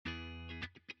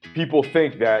people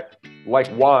think that like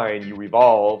wine, you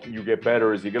evolve, you get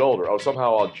better as you get older. Oh,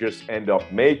 somehow I'll just end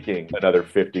up making another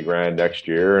 50 grand next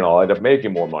year and I'll end up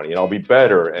making more money and I'll be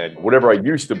better. And whatever I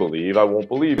used to believe, I won't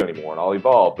believe anymore and I'll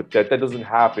evolve. But that doesn't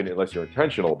happen unless you're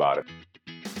intentional about it.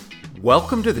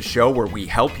 Welcome to the show where we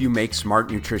help you make smart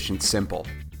nutrition simple.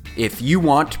 If you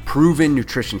want proven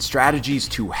nutrition strategies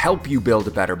to help you build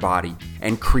a better body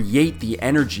and create the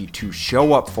energy to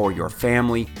show up for your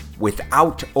family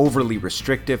without overly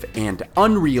restrictive and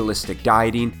unrealistic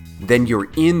dieting, then you're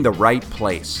in the right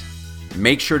place.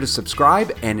 Make sure to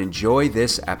subscribe and enjoy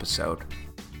this episode.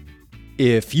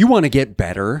 If you want to get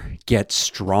better, get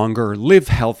stronger, live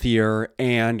healthier,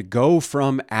 and go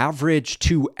from average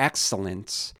to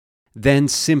excellence, then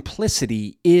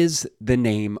simplicity is the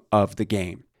name of the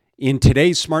game. In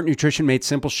today's Smart Nutrition Made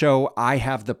Simple show, I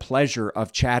have the pleasure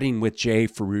of chatting with Jay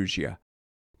Ferruggia.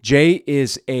 Jay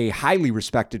is a highly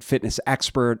respected fitness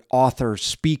expert, author,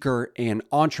 speaker, and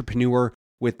entrepreneur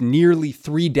with nearly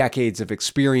 3 decades of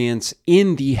experience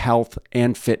in the health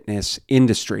and fitness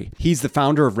industry. He's the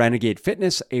founder of Renegade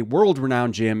Fitness, a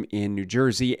world-renowned gym in New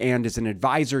Jersey, and is an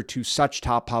advisor to such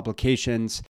top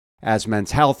publications as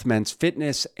Men's Health, Men's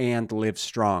Fitness, and Live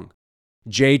Strong.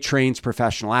 Jay trains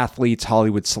professional athletes,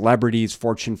 Hollywood celebrities,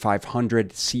 Fortune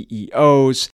 500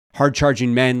 CEOs,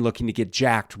 hard-charging men looking to get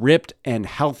jacked, ripped, and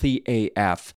healthy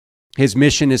AF. His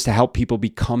mission is to help people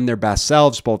become their best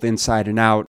selves, both inside and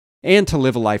out, and to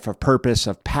live a life of purpose,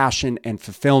 of passion, and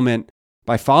fulfillment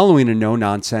by following a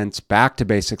no-nonsense,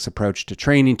 back-to-basics approach to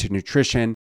training, to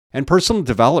nutrition, and personal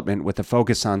development with a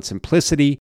focus on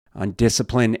simplicity, on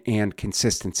discipline, and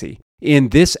consistency. In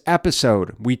this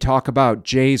episode, we talk about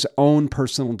Jay's own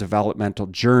personal developmental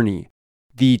journey,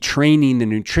 the training, the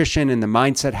nutrition, and the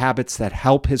mindset habits that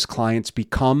help his clients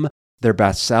become their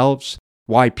best selves,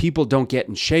 why people don't get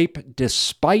in shape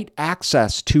despite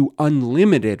access to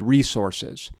unlimited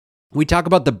resources. We talk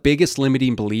about the biggest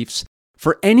limiting beliefs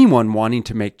for anyone wanting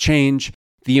to make change,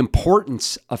 the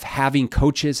importance of having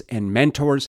coaches and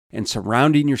mentors and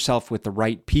surrounding yourself with the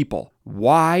right people,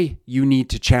 why you need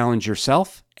to challenge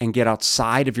yourself and get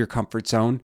outside of your comfort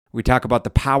zone. We talk about the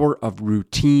power of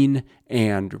routine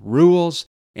and rules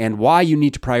and why you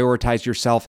need to prioritize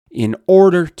yourself in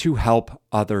order to help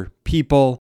other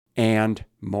people and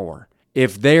more.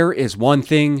 If there is one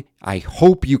thing I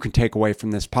hope you can take away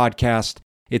from this podcast,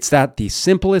 it's that the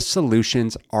simplest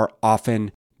solutions are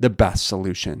often the best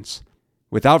solutions.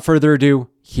 Without further ado,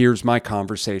 here's my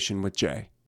conversation with Jay.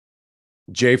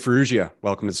 Jay Ferruggia,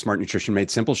 welcome to the Smart Nutrition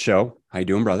Made Simple show. How you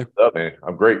doing, brother? What's up, man?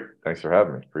 I'm great. Thanks for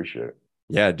having me. Appreciate it.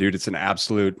 Yeah, dude, it's an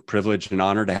absolute privilege and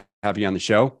honor to have you on the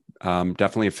show.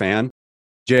 Definitely a fan.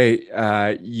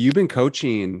 Jay, you've been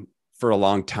coaching for a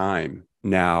long time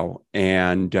now,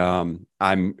 and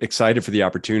I'm excited for the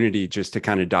opportunity just to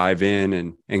kind of dive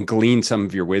in and glean some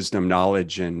of your wisdom,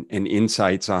 knowledge, and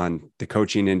insights on the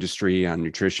coaching industry, on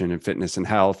nutrition and fitness and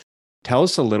health. Tell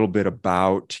us a little bit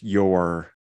about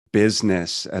your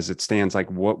business as it stands.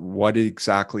 Like what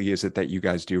exactly is it that you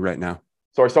guys do right now?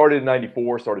 So I started in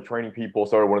 94, started training people,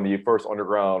 started one of the first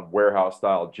underground warehouse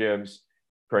style gyms,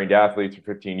 trained athletes for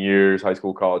 15 years, high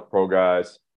school, college, pro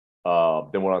guys.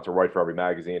 Then went on to write for every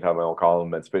magazine, had my own column,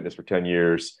 Men's Fitness for 10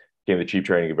 years, became the chief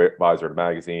training advisor at a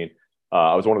magazine.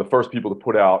 I was one of the first people to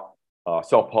put out,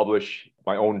 self-publish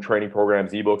my own training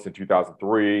programs, ebooks in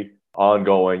 2003,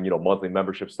 ongoing, monthly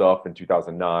membership stuff in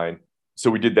 2009. So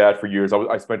we did that for years.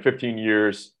 I spent 15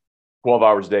 years, 12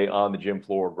 hours a day on the gym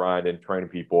floor, grinding, training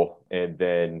people. And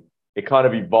then it kind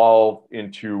of evolved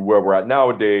into where we're at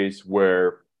nowadays,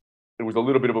 where it was a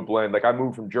little bit of a blend. Like I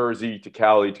moved from Jersey to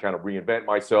Cali to kind of reinvent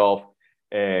myself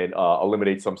and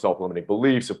eliminate some self-limiting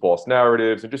beliefs and false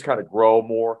narratives and just kind of grow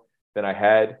more than I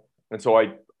had. And so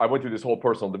I went through this whole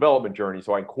personal development journey.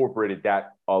 So I incorporated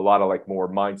that, a lot of like more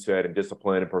mindset and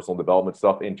discipline and personal development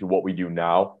stuff into what we do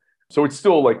now. So it's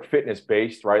still like fitness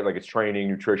based, right? Like it's training,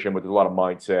 nutrition, but there's a lot of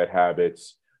mindset,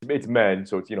 habits. It's men,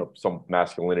 so it's, some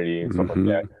masculinity and stuff like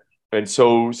that. And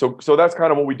so that's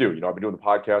kind of what we do. I've been doing the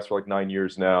podcast for like 9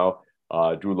 years now.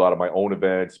 Do a lot of my own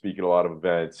events, speak at a lot of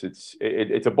events. It's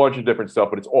a bunch of different stuff,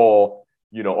 but it's all,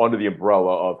 under the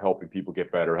umbrella of helping people get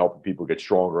better, helping people get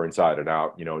stronger inside and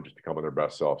out, just becoming their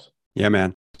best selves. Yeah,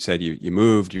 man. You said you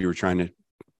moved, you were trying to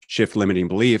shift limiting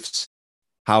beliefs.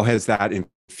 How has that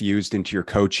infused into your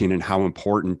coaching, and how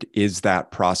important is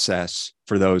that process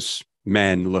for those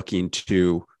men looking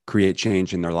to create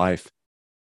change in their life?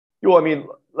 Well, I mean,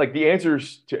 like the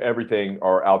answers to everything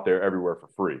are out there everywhere for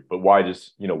free, but why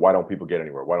don't people get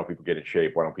anywhere? Why don't people get in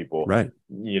shape? Why don't people,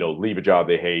 leave a job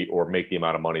they hate or make the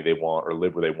amount of money they want or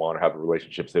live where they want or have the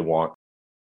relationships they want?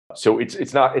 So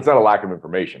it's not a lack of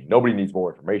information. Nobody needs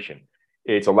more information.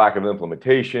 It's a lack of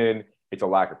implementation. It's a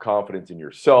lack of confidence in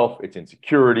yourself. It's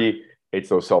insecurity. It's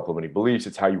those self-limiting beliefs.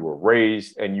 It's how you were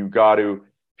raised. And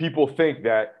people think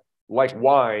that like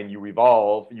wine, you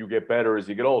evolve, you get better as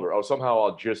you get older. Oh, somehow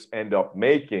I'll just end up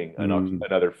making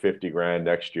another 50 grand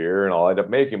next year, and I'll end up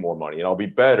making more money, and I'll be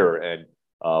better. And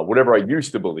whatever I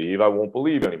used to believe, I won't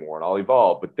believe anymore, and I'll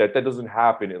evolve. But that doesn't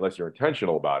happen unless you're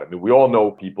intentional about it. I mean, we all know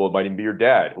people, it might even be your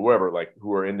dad, whoever, like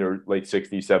who are in their late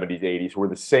 60s, 70s, 80s, who are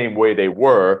the same way they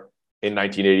were in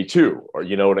 1982, or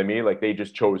you know what I mean? Like they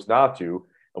just chose not to.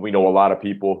 And we know a lot of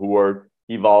people who are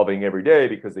evolving every day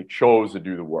because they chose to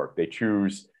do the work. They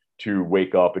choose to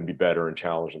wake up and be better and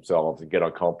challenge themselves and get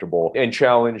uncomfortable and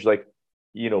challenge, like,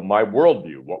 my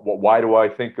worldview. Why do I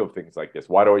think of things like this?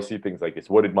 Why do I see things like this?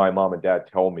 What did my mom and dad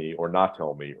tell me or not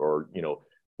tell me? Or,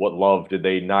 what love did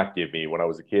they not give me when I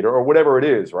was a kid, or whatever it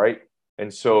is, right?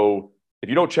 And so if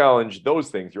you don't challenge those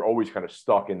things, you're always kind of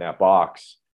stuck in that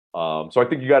box. So I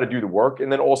think you got to do the work.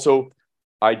 And then also,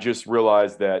 I just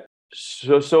realized that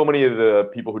so many of the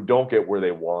people who don't get where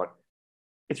they want,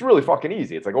 it's really fucking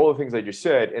easy. It's like all the things I just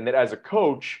said. And then as a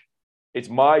coach, it's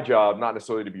my job, not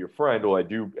necessarily to be your friend, although I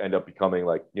do end up becoming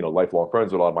like, lifelong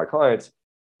friends with a lot of my clients,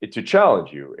 to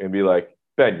challenge you and be like,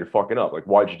 Ben, you're fucking up. Like,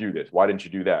 why'd you do this? Why didn't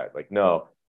you do that? Like, no.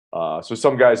 So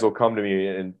some guys will come to me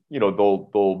and,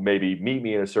 they'll maybe meet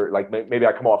me in a certain, like maybe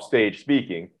I come off stage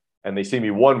speaking and they see me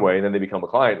one way and then they become a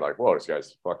client, like, whoa, this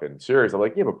guy's fucking serious. I'm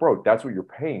like, yeah, but bro, that's what you're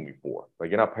paying me for.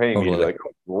 Like, you're not paying me to be like,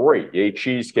 oh, great, you ate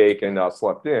cheesecake and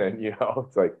slept in,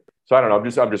 It's like, so I don't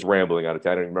know. I'm just rambling out of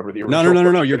time. I don't even remember the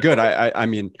original. No. You're good. I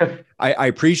mean, I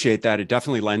appreciate that. It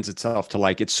definitely lends itself to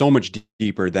like, it's so much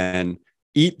deeper than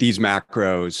eat these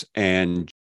macros and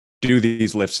do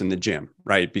these lifts in the gym,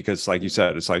 right? Because like you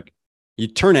said, it's like you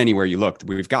turn anywhere you look,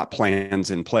 we've got plans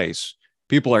in place.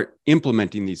 People are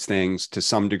implementing these things to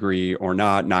some degree or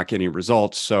not getting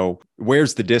results. So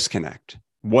where's the disconnect?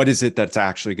 What is it that's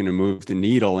actually going to move the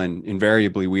needle? And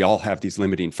invariably, we all have these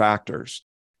limiting factors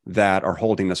that are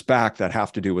holding us back that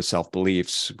have to do with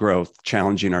self-beliefs, growth,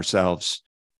 challenging ourselves,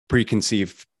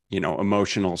 preconceived,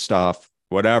 emotional stuff,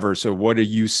 whatever. So what do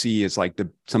you see as like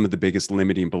some of the biggest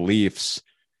limiting beliefs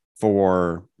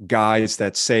for guys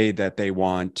that say that they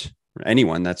want,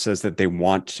 anyone that says that they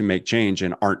want to make change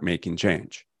and aren't making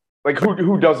change? Like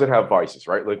who doesn't have vices,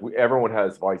 right? Like everyone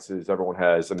has vices. Everyone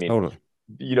has, I mean, totally.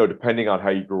 Depending on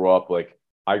how you grew up, like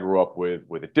I grew up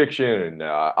with addiction and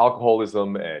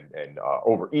alcoholism and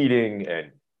overeating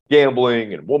and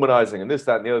gambling and womanizing and this,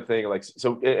 that, and the other thing. Like,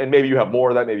 so, and maybe you have more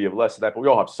of that, maybe you have less of that, but we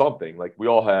all have something. Like we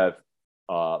all have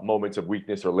moments of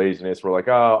weakness or laziness. We're like,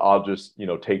 oh, I'll just,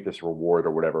 take this reward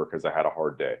or whatever because I had a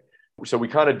hard day. So we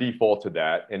kind of default to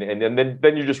that. And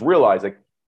then you just realize, like,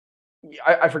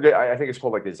 I forget, I think it's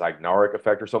called like the Zeigarnik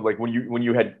effect or something. Like when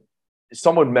you had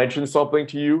someone mention something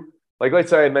to you, like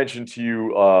let's say I mentioned to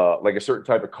you like a certain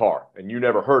type of car and you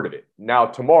never heard of it. Now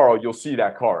tomorrow you'll see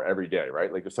that car every day,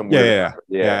 right? Like some yeah.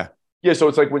 So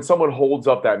it's like when someone holds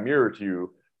up that mirror to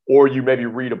you, or you maybe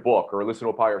read a book or listen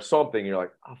to a podcast or something, and you're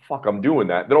like, oh fuck, I'm doing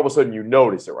that. Then all of a sudden you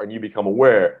notice it, right? And you become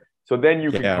aware. So then you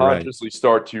can consciously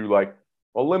start to like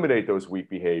eliminate those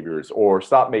weak behaviors or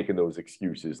stop making those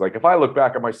excuses. Like if I look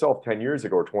back at myself 10 years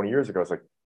ago or 20 years ago, it's like,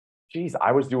 geez,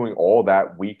 I was doing all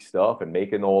that weak stuff and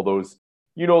making all those,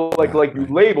 like you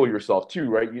label yourself too,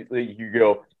 right? You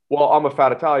go, well, I'm a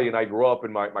fat Italian. I grew up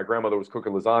and my grandmother was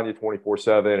cooking lasagna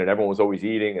 24/7 and everyone was always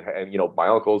eating. And my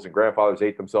uncles and grandfathers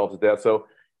ate themselves to death. So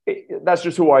that's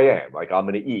just who I am. Like I'm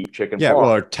going to eat chicken. Yeah.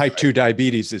 Well, type 2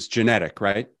 diabetes is genetic,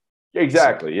 right?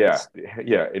 Exactly. Yeah.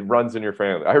 Yeah. It runs in your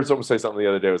family. I heard someone say something the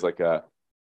other day. It was like,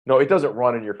 no, it doesn't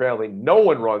run in your family. No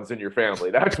one runs in your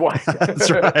family. That's why. That's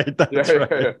right. That's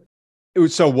right.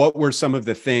 So what were some of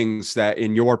the things that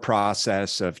in your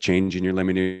process of changing your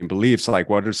limiting beliefs, like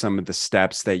what are some of the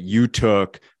steps that you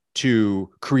took to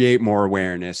create more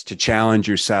awareness, to challenge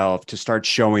yourself, to start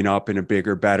showing up in a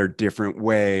bigger, better, different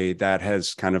way that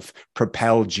has kind of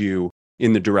propelled you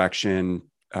in the direction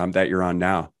that you're on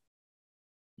now?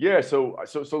 Yeah. So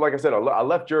like I said, I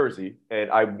left Jersey and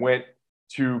I went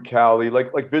to Cali.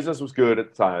 Like business was good at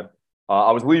the time.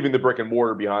 I was leaving the brick and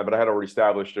mortar behind, but I had already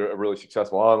established a really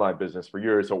successful online business for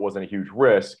years, so it wasn't a huge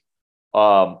risk.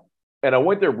 And I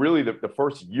went there really the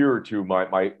first year or two.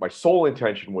 My sole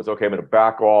intention was, okay, I'm going to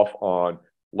back off on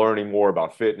learning more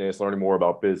about fitness, learning more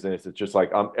about business. It's just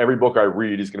like every book I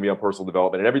read is going to be on personal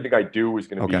development, and everything I do is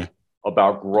going to be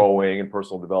about growing and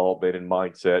personal development and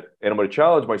mindset. And I'm going to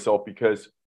challenge myself because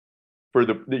for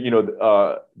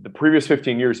the previous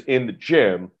 15 years in the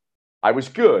gym, I was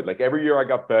good. Like every year I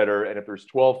got better. And if there's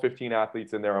 12, 15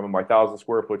 athletes in there, I'm in my 1,000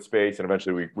 square foot space. And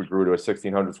eventually we grew to a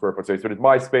 1,600 square foot space, but it's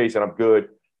my space and I'm good.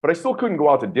 but I still couldn't go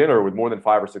out to dinner with more than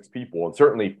 5 or 6 people, and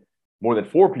certainly more than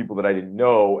 4 people that I didn't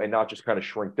know, and not just kind of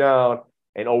shrink down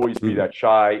and always be that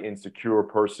shy, insecure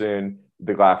person.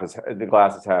 The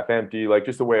glass is half empty, like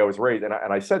just the way I was raised. And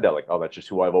I said that, like, oh, that's just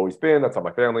who I've always been. That's how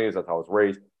my family is. That's how I was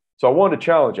raised. So I wanted to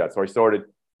challenge that. So I started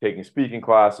taking speaking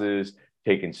classes,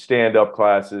 taking stand-up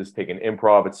classes, taking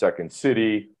improv at Second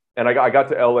City. And I got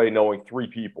to LA knowing 3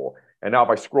 people. And now if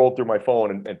I scrolled through my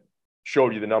phone and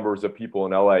showed you the numbers of people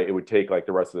in LA, it would take like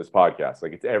the rest of this podcast.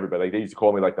 Like, it's everybody. Like, they used to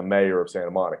call me like the mayor of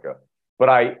Santa Monica. But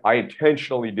I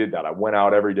intentionally did that. I went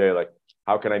out every day, like,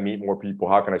 how can I meet more people?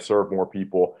 How can I serve more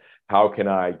people? How can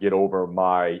I get over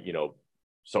my,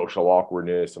 social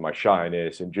awkwardness and my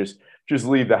shyness, and just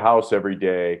leave the house every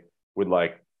day with,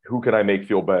 like, who can I make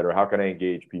feel better? How can I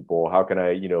engage people? How can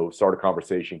I, start a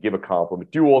conversation, give a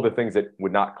compliment, do all the things that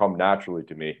would not come naturally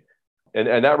to me.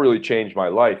 And that really changed my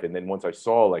life. And then once I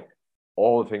saw, like,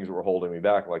 all the things that were holding me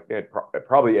back, like, man,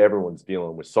 probably everyone's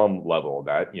dealing with some level of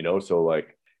that, so,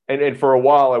 like, and for a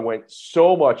while I went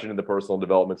so much into the personal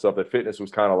development stuff that fitness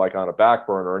was kind of like on a back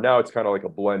burner. And now it's kind of like a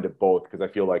blend of both, because I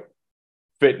feel like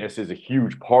fitness is a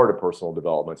huge part of personal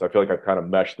development. So I feel like I've kind of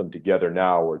meshed them together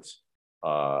now, where it's,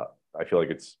 I feel like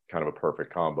it's kind of a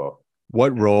perfect combo.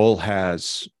 What role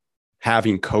has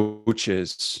having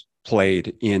coaches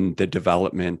played in the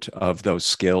development of those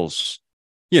skills?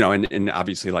 And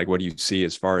obviously, like, what do you see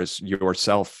as far as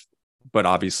yourself, but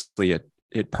obviously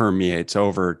it permeates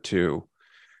over to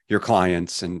your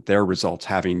clients and their results,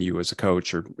 having you as a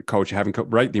coach, or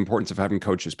right? The importance of having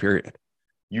coaches, period.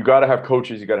 You got to have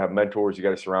coaches, you got to have mentors, you got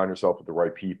to surround yourself with the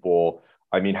right people.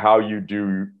 I mean, how you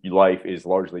do life is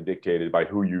largely dictated by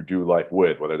who you do life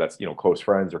with, whether that's, close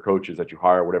friends or coaches that you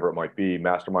hire, whatever it might be,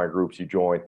 mastermind groups you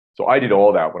join. So I did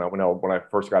all that when I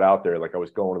first got out there. Like, I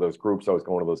was going to those groups, I was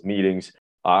going to those meetings.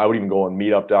 I would even go on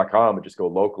meetup.com and just go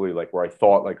locally, like, where I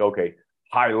thought, like, okay,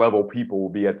 high level people will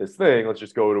be at this thing. Let's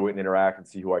just go to it and interact and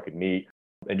see who I could meet,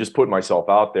 and just put myself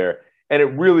out there. And it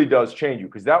really does change you,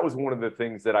 because that was one of the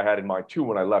things that I had in mind too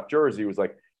when I left Jersey. Was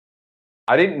like,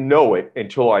 I didn't know it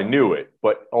until I knew it,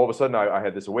 but all of a sudden I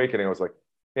had this awakening. I was like,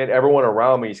 man, everyone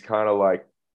around me is kind of like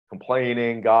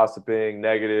complaining, gossiping,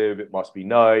 negative. It must be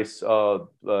nice. The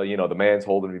man's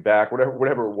holding me back,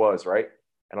 whatever it was, right?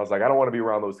 And I was like, I don't want to be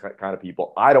around those kind of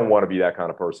people. I don't want to be that kind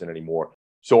of person anymore.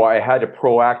 So I had to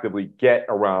proactively get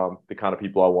around the kind of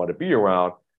people I wanted to be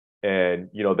around. And,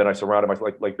 then I surrounded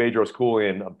myself, like Bedros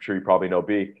Keuilian, I'm sure you probably know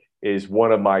B, is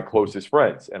one of my closest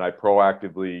friends. And I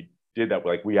proactively did that.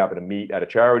 Like, we happened to meet at a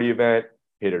charity event,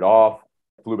 hit it off,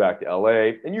 flew back to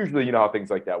LA. And usually, how things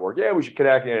like that work. Yeah, we should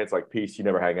connect. And it's like, peace, you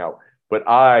never hang out. But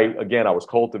I was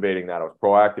cultivating that. I was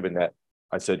proactive in that.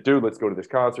 I said, dude, let's go to this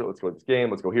concert. Let's go to this game.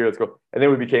 Let's go here. Let's go. And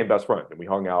then we became best friends, and we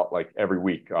hung out like every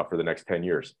week for the next 10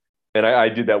 years. And I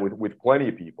did that with plenty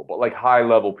of people, but like high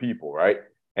level people, right?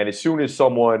 And as soon as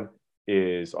someone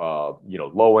is,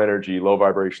 low energy, low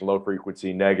vibration, low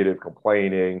frequency, negative,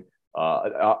 complaining,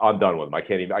 I'm done with them. I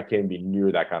can't even be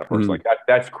near that kind of person. Like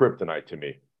that's kryptonite to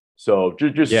me. So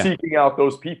just seeking out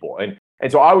those people.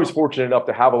 And so I was fortunate enough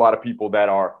to have a lot of people that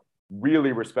are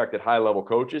really respected high level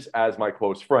coaches as my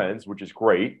close friends, which is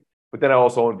great. But then I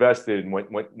also invested and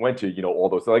went to, all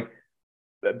those, like,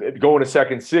 going to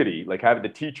Second City, like having the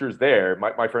teachers there.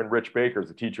 My friend Rich Baker is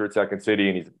a teacher at Second City,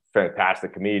 and he's a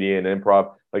fantastic comedian,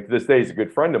 improv. Like, to this day, he's a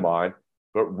good friend of mine.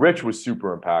 But Rich was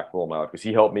super impactful in my life because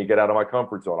he helped me get out of my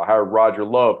comfort zone. I hired Roger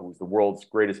Love, who's the world's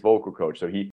greatest vocal coach. So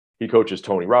he coaches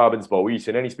Tony Robbins, Bo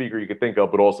Eason, any speaker you could think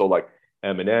of, but also like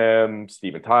Eminem,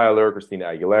 Steven Tyler, Christina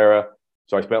Aguilera.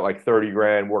 So I spent like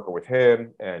 $30,000 working with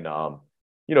him, and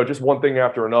just one thing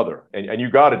after another. And you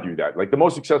got to do that. Like, the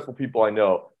most successful people I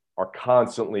know are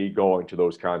constantly going to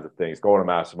those kinds of things, going to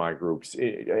mastermind groups,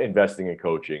 investing in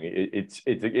coaching. It's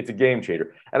a game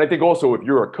changer. And I think also, if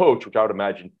you're a coach, which I would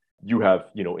imagine you have,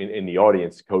 in the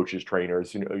audience, coaches,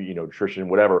 trainers, nutrition,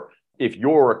 whatever. If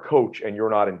you're a coach and you're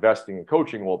not investing in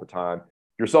coaching all the time,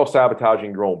 you're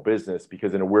self-sabotaging your own business,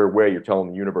 because in a weird way, you're telling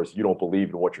the universe you don't believe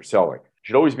in what you're selling. You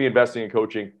should always be investing in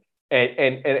coaching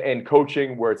and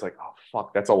coaching where it's like, oh,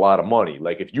 fuck, that's a lot of money.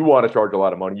 Like, if you want to charge a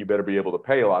lot of money, you better be able to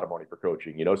pay a lot of money for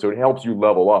coaching, so it helps you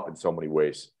level up in so many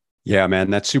ways. Yeah,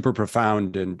 man, that's super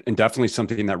profound and definitely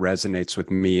something that resonates with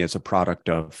me as a product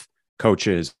of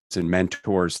coaches and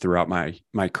mentors throughout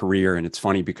my career. And it's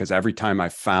funny because every time I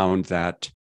found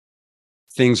that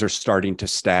things are starting to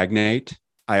stagnate,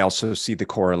 I also see the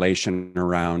correlation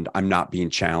around I'm not being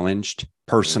challenged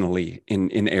personally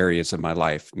in areas of my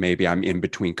life. Maybe I'm in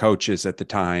between coaches at the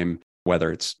time,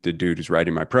 whether it's the dude who's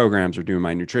writing my programs or doing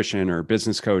my nutrition, or a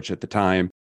business coach at the time.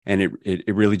 And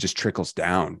it really just trickles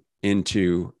down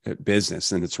into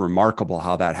business. And it's remarkable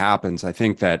how that happens. I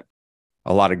think that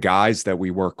a lot of guys that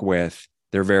we work with,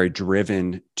 they're very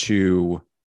driven to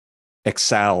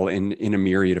excel in a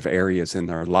myriad of areas in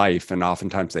their life. And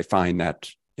oftentimes they find that,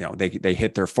 they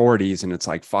hit their 40s and it's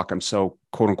like, fuck, I'm so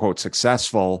quote unquote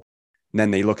successful. And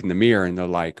then they look in the mirror and they're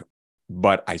like,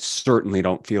 but I certainly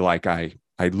don't feel like I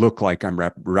look like I'm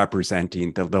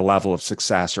representing the level of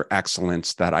success or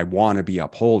excellence that I want to be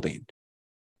upholding,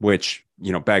 which,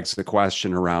 begs the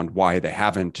question around why they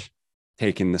haven't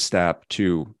taken the step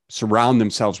to surround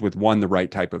themselves with, one, the right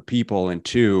type of people, and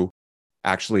two,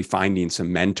 actually finding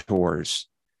some mentors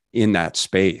in that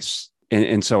space.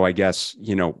 And so I guess,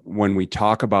 when we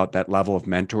talk about that level of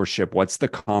mentorship, what's the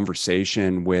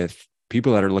conversation with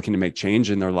people that are looking to make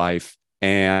change in their life?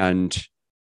 And,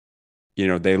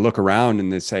 they look around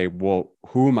and they say, well,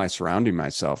 who am I surrounding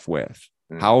myself with?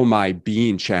 How am I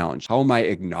being challenged? How am I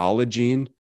acknowledging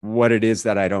what it is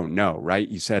that I don't know, right?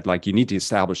 You said, like, you need to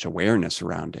establish awareness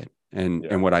around it.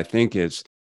 And what I think is,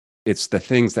 it's the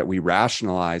things that we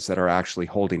rationalize that are actually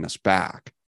holding us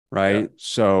back, right? Yeah.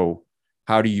 So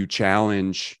how do you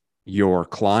challenge your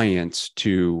clients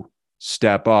to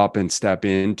step up and step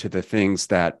into the things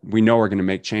that we know are going to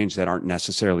make change that aren't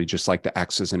necessarily just like the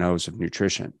X's and O's of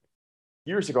nutrition?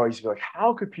 Years ago, I used to be like,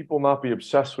 how could people not be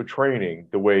obsessed with training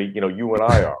the way, you and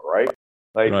I are, right?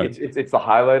 Like, right. It's the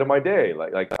highlight of my day.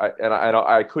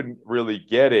 I couldn't really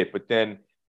get it. But then,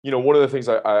 one of the things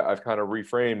I've kind of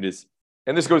reframed is,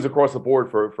 and this goes across the board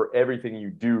for everything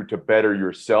you do to better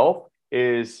yourself,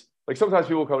 is like, sometimes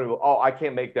people come to me, oh, I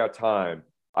can't make that time.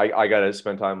 I got to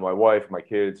spend time with my wife, my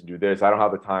kids, and do this. I don't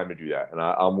have the time to do that. And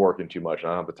I'm working too much,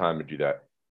 and I don't have the time to do that.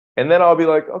 And then I'll be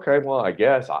like, okay, well, I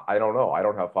guess I don't know. I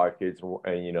don't have 5 kids,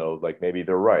 and like, maybe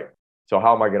they're right. So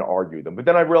how am I going to argue with them? But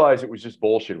then I realized it was just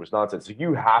bullshit. It was nonsense. So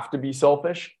you have to be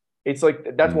selfish. It's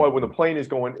like, that's why when the plane is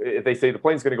going, if they say the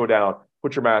plane's going to go down,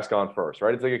 put your mask on first,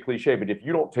 right? It's like a cliche, but if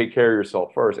you don't take care of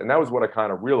yourself first, and that was what I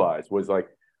kind of realized, was like,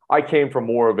 I came from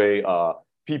more of a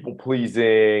people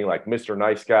pleasing, like Mr.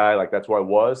 Nice Guy, like that's who I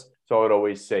was. So I would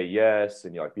always say yes,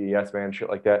 and like be a yes man, shit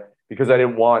like that, because I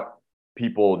didn't want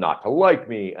people not to like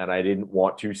me, and I didn't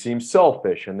want to seem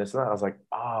selfish and this and that. I was like,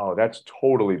 oh, that's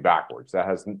totally backwards.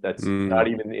 That's not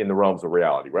even in the realms of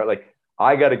reality, right? Like,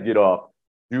 I got to get up,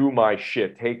 do my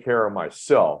shit, take care of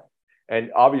myself.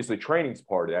 And obviously training's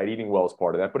part of that, eating well is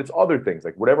part of that, but it's other things,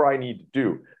 like whatever I need to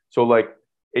do. So like,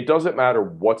 it doesn't matter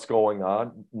what's going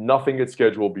on. Nothing gets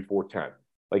scheduled before 10.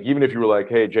 Like, even if you were like,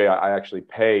 hey, Jay, I actually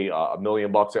pay $1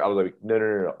 million. I was like,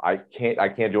 no. I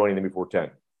can't do anything before 10.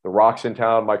 The Rock's in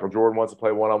town. Michael Jordan wants to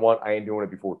play one-on-one. I ain't doing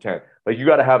it before 10. Like, you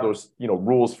got to have those,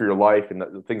 rules for your life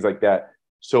and things like that.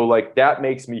 So like, that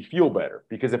makes me feel better,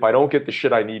 because if I don't get the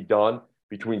shit I need done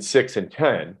between 6 and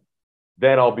 10,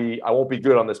 then I won't be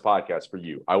good on this podcast for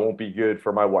you. I won't be good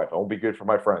for my wife. I won't be good for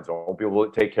my friends. I won't be able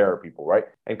to take care of people, right?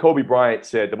 And Kobe Bryant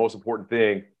said the most important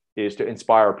thing is to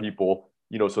inspire people,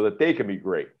 so that they can be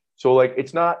great. So like,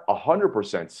 it's not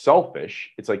 100%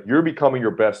 selfish. It's like, you're becoming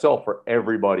your best self for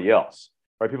everybody else.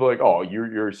 Right? People are like, oh,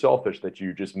 you're selfish that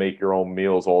you just make your own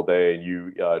meals all day and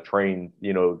you train,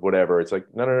 whatever. It's like,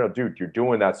 no, dude, you're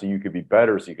doing that so you could be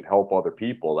better, so you could help other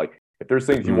people. Like, if there's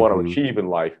things you want to achieve in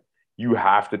life, you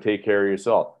have to take care of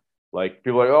yourself. Like,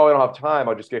 people are like, oh, I don't have time,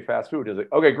 I'll just get fast food. It's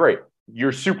like, okay, great.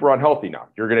 You're super unhealthy now.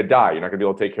 You're going to die. You're not going to be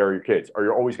able to take care of your kids, or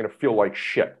you're always going to feel like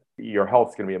shit. Your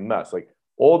health's going to be a mess. Like,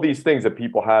 all these things that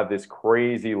people have this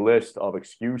crazy list of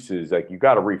excuses, like, you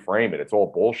got to reframe it. It's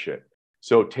all bullshit.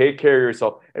 So take care of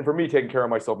yourself. And for me, taking care of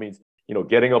myself means,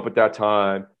 getting up at that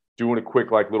time, doing a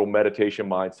quick, like, little meditation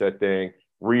mindset thing,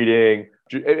 reading.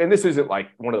 And this isn't like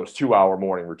one of those 2-hour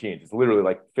morning routines. It's literally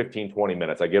like 15, 20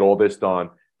 minutes. I get all this done.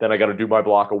 Then I got to do my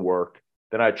block of work.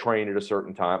 Then I train at a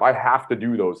certain time. I have to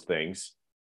do those things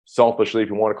selfishly, if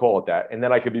you want to call it that. And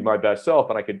then I could be my best self,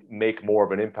 and I could make more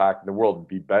of an impact in the world and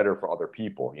be better for other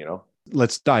people,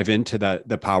 Let's dive into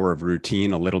the power of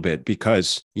routine a little bit,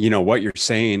 because, what you're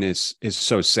saying is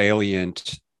so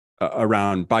salient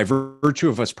around, by virtue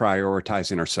of us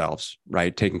prioritizing ourselves,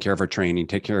 right? Taking care of our training,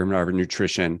 taking care of our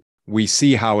nutrition. We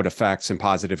see how it affects and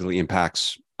positively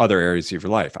impacts other areas of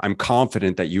your life. I'm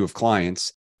confident that you have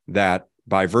clients that,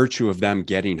 by virtue of them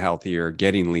getting healthier,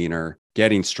 getting leaner,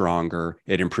 getting stronger,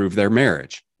 it improved their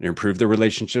marriage, it improved their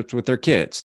relationships with their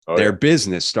kids. Their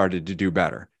business started to do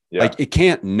better. Yeah. Like, it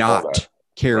can't not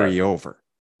carry over,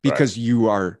 because you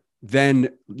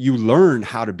learn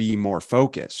how to be more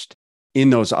focused in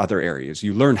those other areas.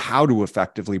 You learn how to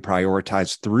effectively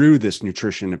prioritize through this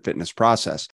nutrition and fitness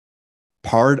process.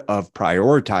 Part of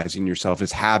prioritizing yourself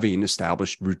is having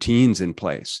established routines in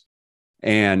place.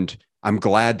 And I'm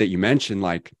glad that you mentioned,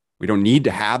 like, we don't need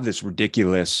to have this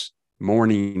ridiculous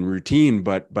morning routine,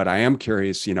 but I am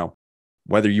curious,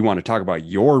 whether you want to talk about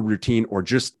your routine or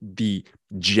just the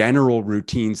general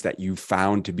routines that you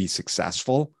found to be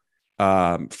successful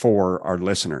for our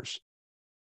listeners.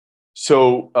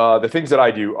 So the things that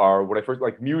I do are, when I first,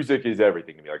 like, music is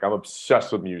everything to me. Like, I'm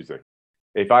obsessed with music.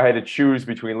 If I had to choose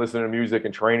between listening to music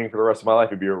and training for the rest of my life,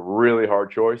 it'd be a really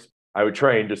hard choice. I would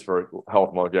train just for health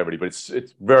and longevity, but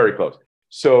it's very close.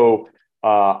 So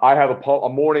I have a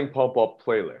morning pump up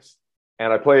playlist,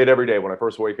 and I play it every day when I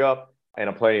first wake up, and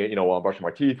I'm playing it, while I'm brushing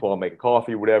my teeth, while I'm making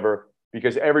coffee, whatever,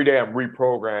 because every day I'm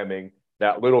reprogramming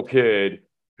that little kid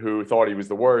who thought he was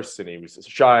the worst and he was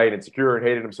shy and insecure and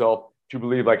hated himself to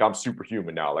believe like I'm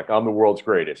superhuman now, like I'm the world's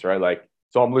greatest, right? Like,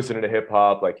 so I'm listening to hip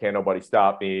hop, like Can't Nobody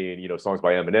Stop Me, and songs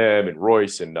by Eminem and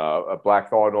Royce and Black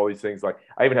Thought and all these things. Like,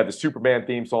 I even have the Superman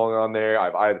theme song on there. I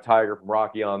have Eye of the Tiger from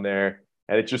Rocky on there,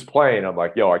 and it's just playing. I'm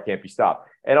like, yo, I can't be stopped.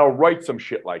 And I'll write some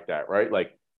shit like that, right?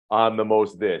 Like, I'm the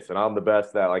most this and I'm the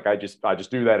best that. Like, I just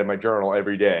do that in my journal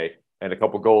every day, and a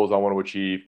couple goals I want to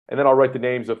achieve. And then I'll write the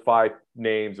names of 5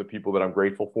 names of people that I'm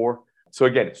grateful for. So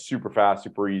again, it's super fast,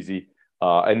 super easy.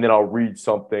 And then I'll read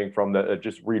something from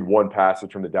just read one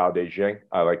passage from the Tao Te Ching.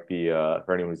 I like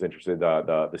for anyone who's interested,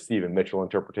 the Stephen Mitchell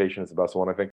interpretation is the best one,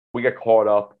 I think. We get caught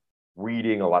up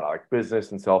reading a lot of like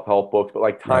business and self-help books, but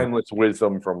like timeless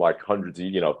wisdom from like hundreds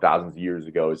of, thousands of years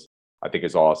ago I think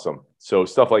is awesome. So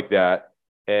stuff like that.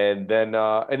 And then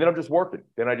I'm just working.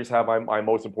 Then I just have my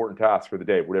most important task for the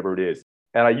day, whatever it is.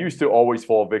 And I used to always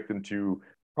fall victim to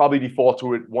probably default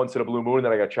to it once in a blue moon, and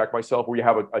then I got to check myself, where you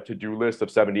have a to-do list of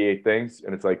 78 things,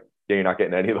 and it's like, yeah, you're not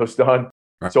getting any of those done.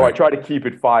 Right. So I try to keep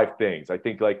it 5 things. I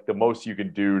think like the most you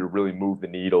can do to really move the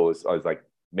needle is like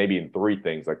maybe in 3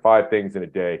 things, like 5 things in a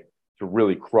day to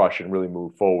really crush and really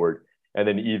move forward, and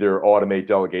then either automate,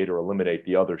 delegate, or eliminate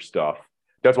the other stuff.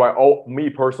 That's why me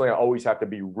personally, I always have to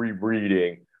be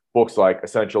rereading books like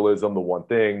Essentialism, The One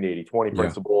Thing, the 80-20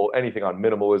 Principle, anything on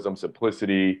minimalism,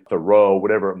 simplicity, Thoreau,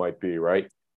 whatever it might be, right?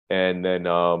 And then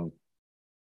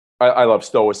I love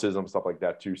Stoicism, stuff like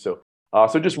that too. So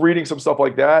just reading some stuff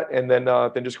like that, and then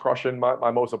just crushing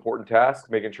my most important tasks,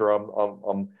 making sure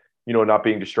I'm not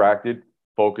being distracted,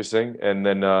 focusing, and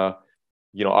then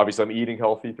obviously I'm eating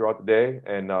healthy throughout the day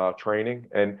and training,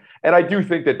 and I do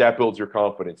think that builds your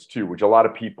confidence too, which a lot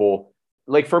of people,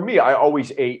 like for me, I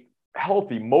always ate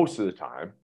healthy most of the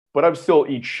time, but I'm still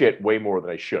eat shit way more than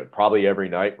I should, probably every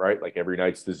night, right? Like every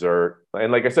night's dessert.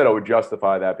 And like I said, I would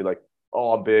justify that, be like,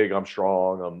 oh, I'm big, I'm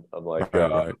strong, I'm like,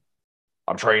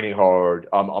 I'm training hard,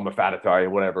 I'm a fat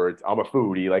Italian, whatever. I'm a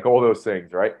foodie, like all those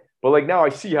things, right? But like now I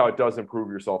see how it does improve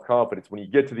your self-confidence when you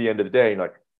get to the end of the day and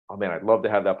like, oh man, I'd love to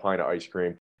have that pint of ice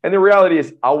cream. And the reality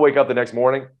is I'll wake up the next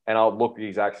morning and I'll look the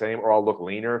exact same, or I'll look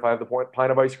leaner if I have the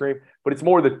pint of ice cream. But it's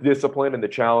more the discipline and the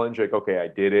challenge. Like, okay, I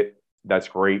did it. That's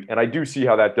great. And I do see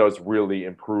how that does really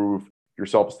improve your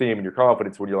self-esteem and your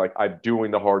confidence when you're like, I'm doing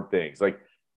the hard things. Like,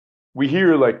 we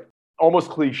hear like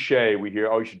almost cliche, we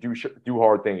hear, oh, you should do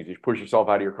hard things. You should push yourself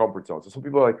out of your comfort zone. So some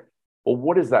people are like, well,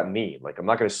 what does that mean? Like, I'm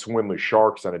not going to swim with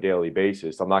sharks on a daily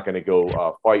basis. I'm not going to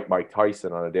go fight Mike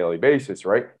Tyson on a daily basis,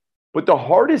 right? But the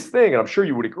hardest thing, and I'm sure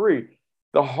you would agree,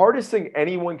 the hardest thing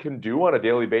anyone can do on a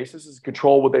daily basis is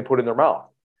control what they put in their mouth.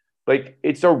 Like,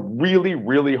 it's a really,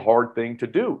 really hard thing to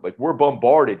do. Like, we're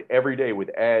bombarded every day with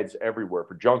ads everywhere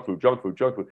for junk food, junk food,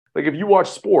 junk food. Like, if you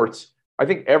watch sports, I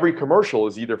think every commercial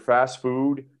is either fast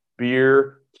food,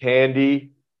 beer,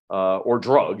 candy, or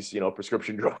drugs,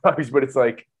 prescription drugs. But it's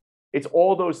like, it's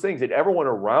all those things. And everyone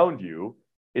around you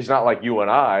is not like you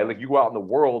and I. Like, you go out in the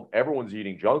world, everyone's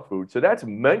eating junk food. So that's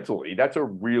a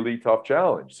really tough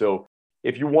challenge. So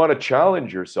if you want to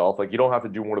challenge yourself, like, you don't have to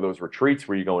do one of those retreats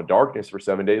where you go in darkness for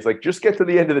 7 days. Like, just get to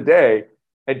the end of the day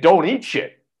and don't eat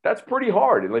shit. That's pretty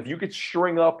hard. And if you could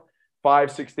string up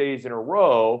 5-6 days in a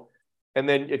row, and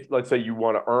then if, let's say, you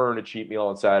want to earn a cheat meal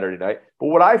on Saturday night. But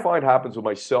what I find happens with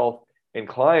myself and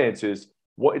clients is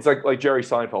it's like Jerry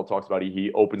Seinfeld talks about.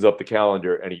 He opens up the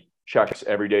calendar and he checks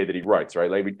every day that he writes,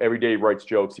 right? Like every day he writes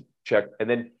jokes, he check. And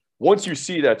then once you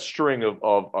see that string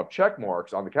of check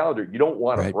marks on the calendar, you don't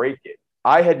want to break it.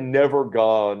 I had never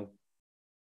gone,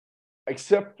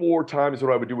 except 4 times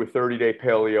what I would do a 30-day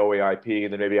paleo AIP,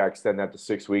 and then maybe I extend that to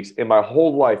 6 weeks. In my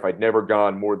whole life, I'd never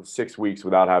gone more than 6 weeks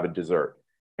without having dessert.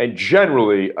 And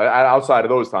generally, outside of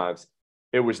those times,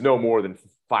 it was no more than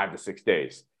 5 to 6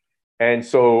 days. And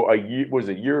so a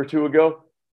year or 2 ago,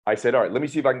 I said, all right, let me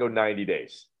see if I can go 90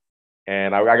 days.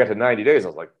 And I got to 90 days. I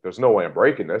was like, there's no way I'm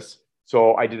breaking this.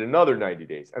 So I did another 90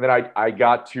 days. And then I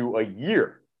got to a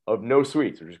year of no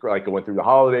sweets, which is like, I went through the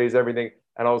holidays, everything.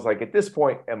 And I was like, at this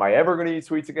point, am I ever going to eat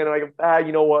sweets again? And I go,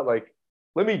 you know what? Like,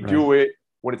 let me do it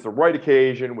when it's the right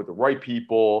occasion with the right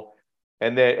people.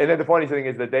 And then the funny thing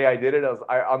is the day I did it,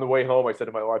 on the way home, I said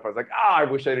to my wife, I was like, I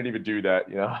wish I didn't even do that,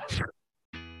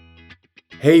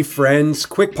 Hey friends,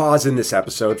 quick pause in this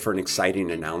episode for an exciting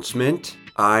announcement.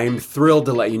 I'm thrilled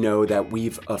to let you know that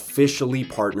we've officially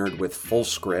partnered with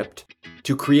Fullscript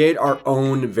to create our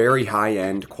own very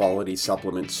high-end quality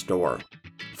supplement store.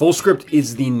 Fullscript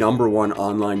is the #1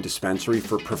 online dispensary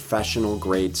for professional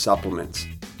grade supplements.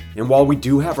 And while we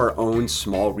do have our own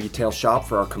small retail shop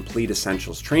for our complete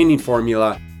essentials training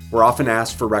formula, we're often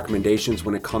asked for recommendations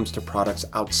when it comes to products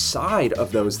outside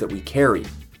of those that we carry.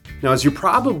 Now, as you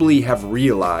probably have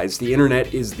realized, the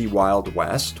internet is the Wild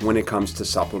West when it comes to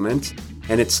supplements,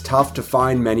 and it's tough to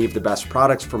find many of the best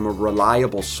products from a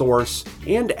reliable source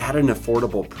and at an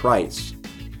affordable price.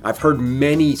 I've heard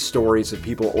many stories of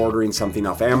people ordering something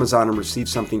off Amazon and receive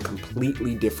something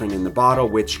completely different in the bottle,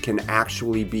 which can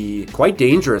actually be quite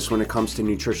dangerous when it comes to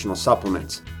nutritional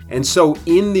supplements. And so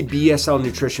in the BSL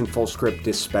Nutrition Fullscript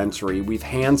dispensary, we've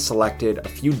hand-selected a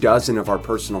few dozen of our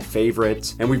personal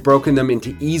favorites, and we've broken them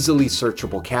into easily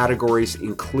searchable categories,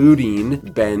 including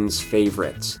Ben's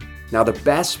favorites. Now, the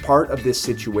best part of this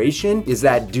situation is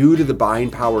that due to the buying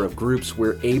power of groups,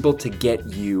 we're able to get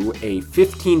you a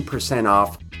 15%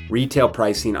 off retail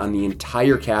pricing on the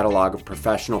entire catalog of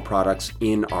professional products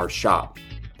in our shop.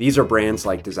 These are brands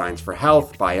like Designs for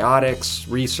Health, Biotics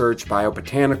Research,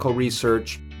 Biobotanical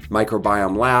Research,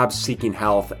 Microbiome Labs, Seeking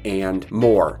Health, and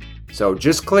more. So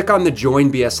just click on the Join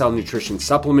BSL Nutrition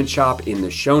Supplement Shop in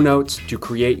the show notes to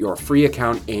create your free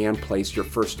account and place your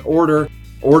first order.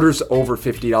 Orders over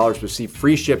 $50 receive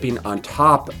free shipping on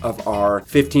top of our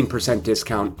 15%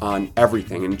 discount on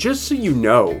everything. And just so you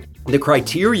know, the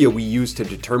criteria we use to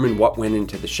determine what went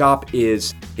into the shop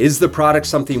is the product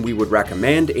something we would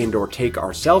recommend and or take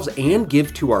ourselves and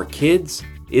give to our kids?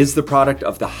 Is the product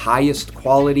of the highest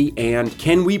quality? And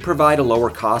can we provide a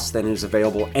lower cost than is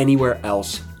available anywhere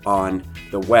else on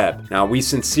the web? Now, we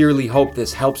sincerely hope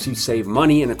this helps you save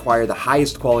money and acquire the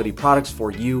highest quality products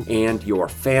for you and your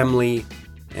family.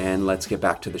 And let's get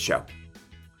back to the show.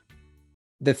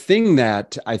 The thing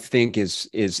that I think is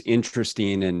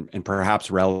interesting and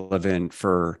perhaps relevant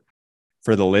for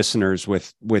the listeners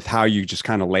with how you just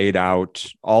kind of laid out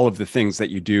all of the things that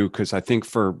you do, because I think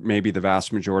for maybe the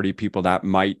vast majority of people that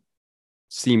might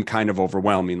seem kind of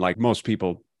overwhelming. Like most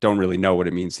people don't really know what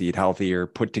it means to eat healthy or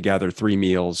put together 3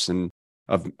 meals and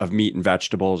of meat and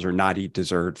vegetables, or not eat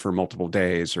dessert for multiple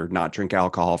days, or not drink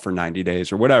alcohol for 90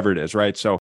 days, or whatever it is, right?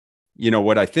 So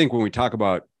what I think when we talk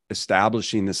about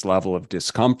establishing this level of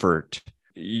discomfort,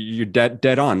 you're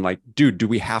dead on. Like, dude, do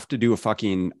we have to do a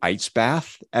fucking ice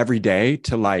bath every day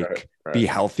to right. Be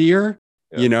healthier?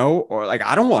 Yeah. Or like,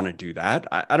 I don't want to do that.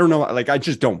 I don't know. Like, I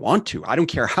just don't want to. I don't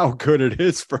care how good it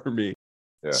is for me.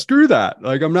 Yeah. Screw that.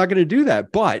 Like, I'm not going to do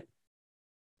that. But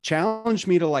challenge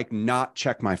me to like not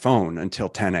check my phone until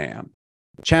 10 a.m.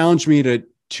 Challenge me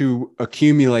to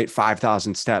accumulate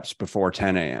 5,000 steps before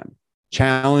 10 a.m.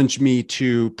 Challenge me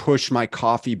to push my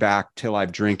coffee back till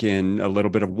I've drinking a little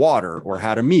bit of water or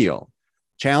had a meal.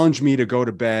 Challenge me to go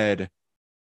to bed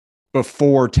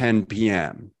before 10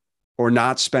 p.m. or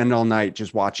not spend all night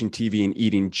just watching TV and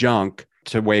eating junk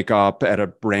to wake up at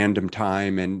a random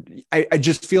time. And I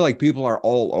just feel like people are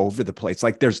all over the place.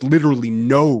 Like there's literally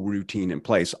no routine in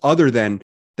place other than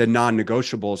the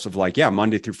non-negotiables of like, yeah,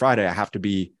 Monday through Friday, I have to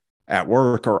be at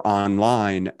work or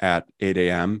online at 8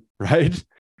 a.m., right?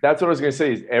 That's what I was going to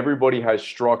say is everybody has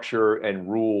structure and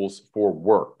rules for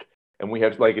work. And we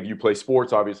have, like, if you play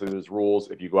sports, obviously there's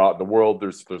rules. If you go out in the world,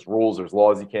 there's rules, there's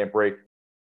laws you can't break.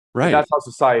 Right. And that's how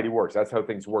society works. That's how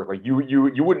things work. Like you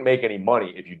wouldn't make any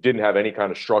money if you didn't have any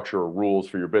kind of structure or rules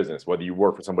for your business, whether you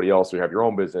work for somebody else or you have your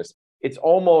own business. It's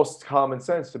almost common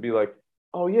sense to be like,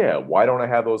 oh yeah, why don't I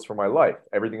have those for my life?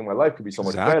 Everything in my life could be so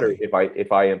much better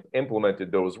if I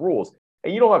implemented those rules.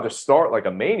 And you don't have to start like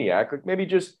a maniac. Like maybe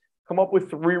just come up with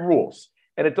 3 rules.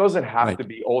 And it doesn't have to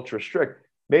be ultra strict.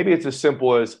 Maybe it's as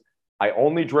simple as I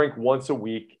only drink once a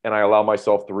week and I allow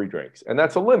myself 3 drinks. And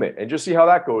that's a limit. And just see how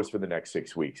that goes for the next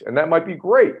 6 weeks. And that might be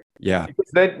great. Yeah. Because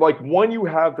then like when you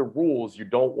have the rules, you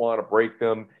don't want to break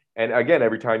them. And again,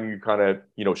 every time you kind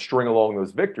of, string along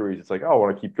those victories, it's like, oh, I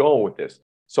want to keep going with this.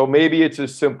 So maybe it's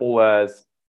as simple as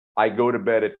I go to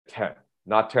bed at 10,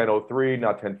 not 10:03,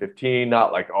 not 10:15,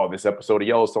 not like, oh, this episode of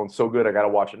Yellowstone's so good, I got to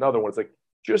watch another one. It's like,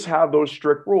 just have those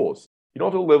strict rules. You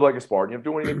don't have to live like a Spartan. You don't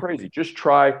have to do anything crazy. Just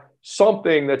try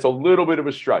something that's a little bit of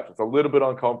a stretch. It's a little bit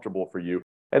uncomfortable for you.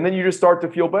 And then you just start to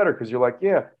feel better because you're like,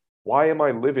 yeah, why am I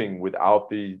living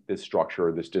without this structure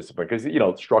or this discipline?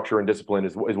 Because, structure and discipline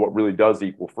is what really does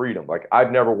equal freedom. Like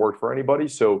I've never worked for anybody.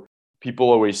 So people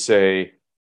always say,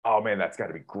 oh man, that's got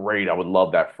to be great. I would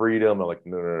love that freedom. I'm like,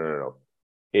 no.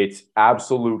 it's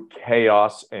absolute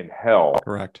chaos and hell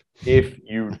Correct. if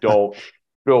you don't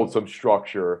build some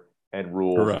structure and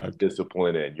rules and Correct.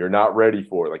 discipline in. You're not ready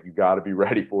for it. Like, you got to be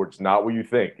ready for it. It's not what you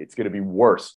think. It's going to be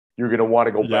worse. You're going to want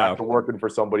to go Yeah. back to working for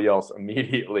somebody else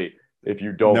immediately if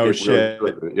you don't No get really shit.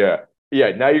 good at it. Yeah.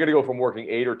 Yeah. Now you're going to go from working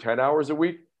 8 or 10 hours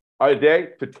a day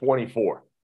to 24,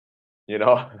 you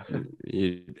know?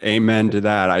 Amen to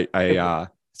that.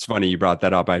 It's funny you brought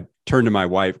that up. I turned to my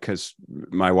wife because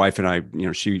my wife and I, you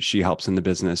know, she helps in the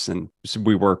business, and so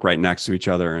we work right next to each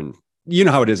other. And you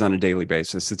know how it is on a daily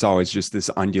basis. It's always just this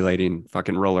undulating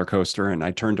fucking roller coaster. And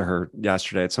I turned to her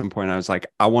yesterday at some point. I was like,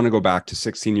 I want to go back to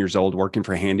 16 years old, working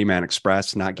for Handyman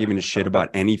Express, not giving a shit about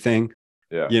anything.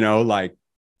 Yeah. You know, like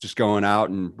just going out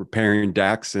and repairing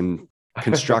decks and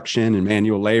construction and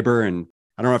manual labor. And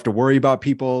I don't have to worry about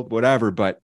people, whatever.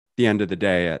 But at the end of the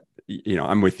day, you know,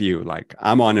 I'm with you. Like,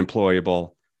 I'm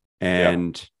unemployable,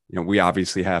 and, you know, we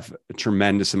obviously have a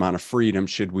tremendous amount of freedom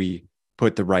should we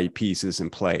put the right pieces in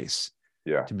place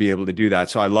to be able to do that.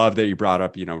 So I love that you brought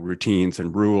up, you know, routines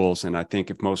and rules. And I think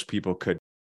if most people could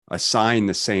assign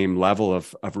the same level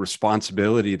of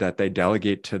responsibility that they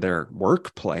delegate to their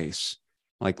workplace,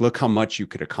 like, look how much you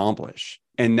could accomplish.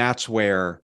 And that's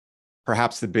where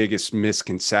perhaps the biggest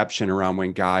misconception around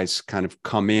when guys kind of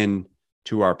come in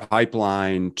to our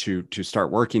pipeline to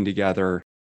start working together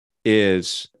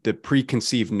is the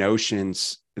preconceived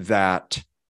notions that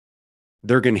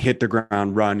they're going to hit the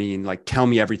ground running, like, tell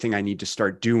me everything I need to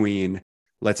start doing.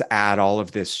 Let's add all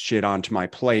of this shit onto my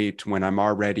plate when I'm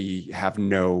already have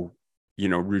no, you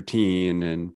know, routine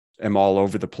and am all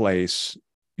over the place.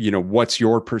 You know, what's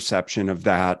your perception of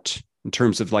that in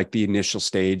terms of like the initial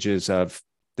stages of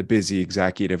the busy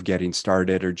executive getting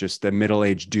started, or just the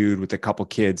middle-aged dude with a couple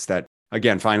kids that,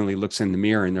 again, finally looks in the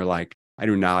mirror and they're like, I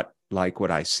do not like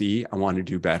what I see. I want to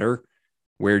do better.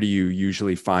 Where do you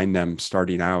usually find them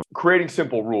starting out? Creating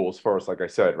simple rules first, like I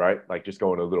said, right? Like just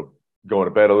going to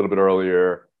bed a little bit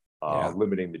earlier,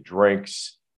 limiting the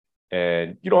drinks,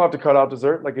 and you don't have to cut out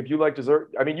dessert. Like, if you like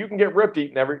dessert, I mean, you can get ripped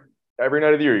eating every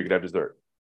night of the year. You could have dessert,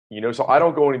 you know. So I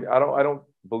don't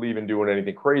believe in doing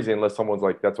anything crazy unless someone's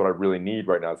like, that's what I really need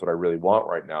right now. That's what I really want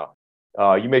right now.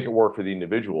 You make it work for the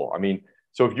individual. I mean,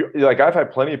 so if you like, I've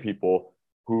had plenty of people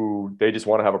who they just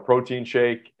want to have a protein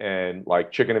shake and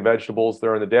like chicken and vegetables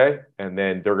during the day, and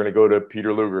then they're going to go to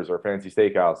Peter Luger's or Fancy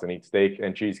Steakhouse and eat steak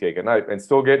and cheesecake at night and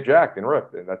still get jacked and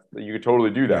ripped. And that's, you could totally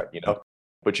do that, you know.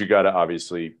 But you got to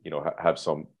obviously, you know, have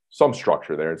some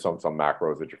structure there and some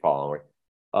macros that you're following.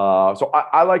 So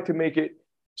I like to make it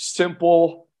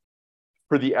simple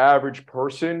for the average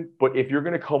person. But if you're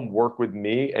going to come work with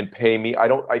me and pay me, I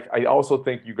also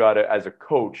think you got to, as a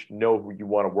coach, know who you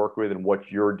want to work with and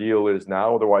what your deal is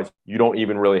now. Otherwise, you don't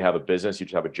even really have a business. You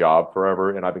just have a job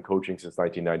forever. And I've been coaching since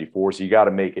 1994. So you got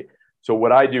to make it. So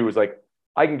what I do is, like,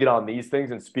 I can get on these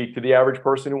things and speak to the average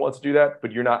person who wants to do that,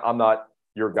 but I'm not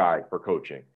your guy for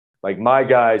coaching. Like, my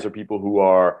guys are people who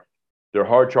they're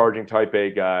hard charging type A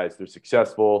guys. They're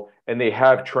successful and they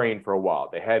have trained for a while.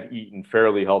 They have eaten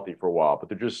fairly healthy for a while, but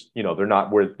they're just, you know, they're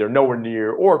nowhere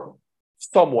near, or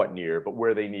somewhat near, but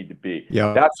where they need to be.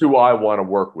 Yeah. That's who I want to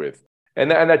work with.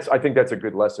 And I think that's a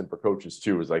good lesson for coaches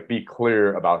too, is like, be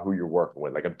clear about who you're working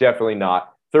with. Like, I'm definitely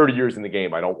not 30 years in the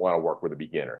game. I don't want to work with a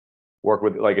beginner. Work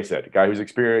with, like I said, a guy who's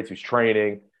experienced, who's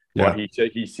training. But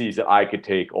he sees that I could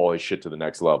take all his shit to the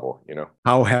next level, you know?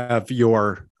 How have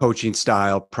your coaching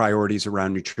style priorities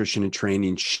around nutrition and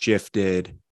training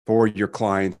shifted for your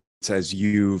clients as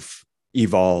you've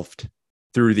evolved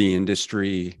through the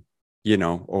industry, you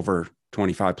know, over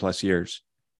 25 plus years?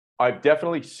 I've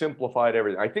definitely simplified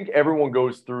everything. I think everyone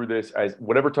goes through this as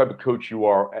whatever type of coach you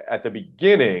are. At the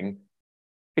beginning,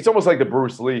 it's almost like the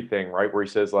Bruce Lee thing, right? Where he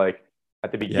says, like,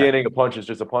 at the beginning, a punch is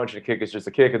just a punch and a kick is just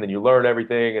a kick. And then you learn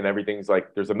everything, and everything's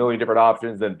like, there's a million different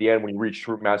options. Then at the end, when you reach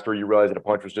true mastery, you realize that a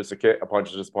punch was just a kick, a punch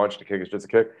is just a punch, a kick is just a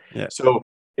kick. Yeah. So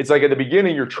it's like, at the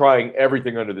beginning, you're trying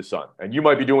everything under the sun. And you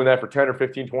might be doing that for 10 or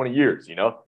 15, 20 years, you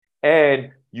know? And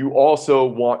you also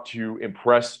want to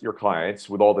impress your clients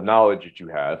with all the knowledge that you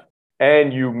have.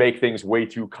 And you make things way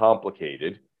too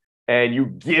complicated. And you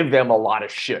give them a lot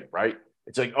of shit, right?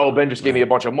 It's like, oh, Ben just gave me a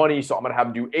bunch of money, so I'm going to have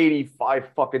him do 85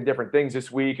 fucking different things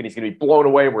this week, and he's going to be blown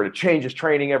away. We're going to change his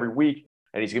training every week,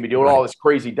 and he's going to be doing all this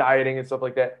crazy dieting and stuff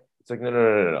like that. It's like,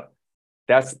 no.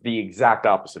 That's the exact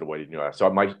opposite of what you do. So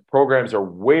my programs are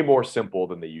way more simple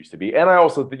than they used to be. And I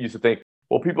also used to think,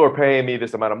 well, people are paying me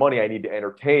this amount of money, I need to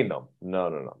entertain them.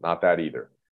 No, not that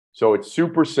either. So it's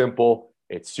super simple.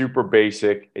 It's super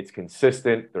basic. It's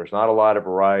consistent. There's not a lot of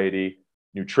variety.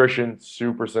 Nutrition,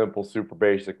 super simple, super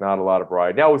basic, not a lot of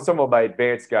variety. Now, with some of my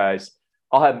advanced guys,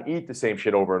 I'll have them eat the same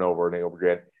shit over and over and over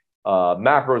again.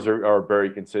 Macros are very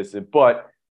consistent, but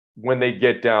when they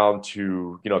get down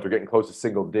to, if they're getting close to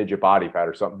single digit body fat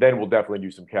or something, then we'll definitely do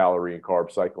some calorie and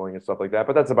carb cycling and stuff like that.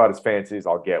 But that's about as fancy as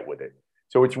I'll get with it.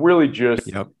 So it's really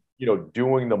just, Yep.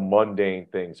 doing the mundane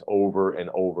things over and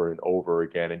over and over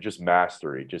again, and just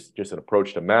mastery, just an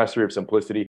approach to mastery of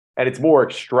simplicity. And it's more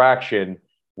extraction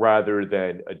rather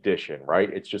than addition, right?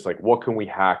 It's just like, what can we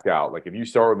hack out? Like if you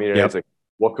start with me today, Yep. it's like,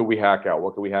 what could we hack out?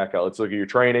 What could we hack out? Let's look at your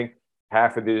training.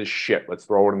 Half of it is shit. Let's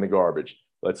throw it in the garbage.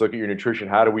 Let's look at your nutrition.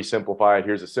 How do we simplify it?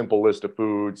 Here's a simple list of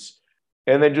foods.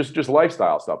 And then just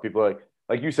lifestyle stuff. People are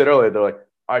like you said earlier, they're like,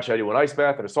 all right, should I do an ice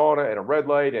bath and a sauna and a red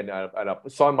light and a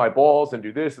sun my balls and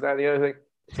do this and that and the other thing?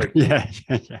 It's like,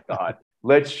 Yeah. God,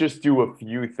 let's just do a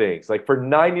few things. Like for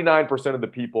 99% of the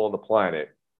people on the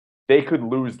planet, they could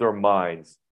lose their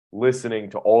minds listening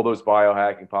to all those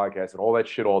biohacking podcasts and all that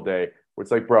shit all day. Where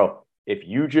it's like, bro, if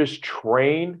you just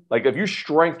train, like if you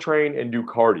strength train and do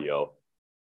cardio,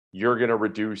 you're going to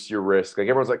reduce your risk. Like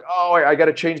everyone's like, oh, I got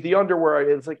to change the underwear.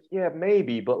 It's like, yeah,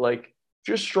 maybe, but like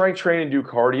just strength train and do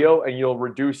cardio and you'll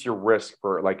reduce your risk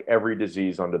for like every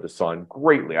disease under the sun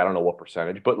greatly. I don't know what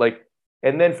percentage, but like,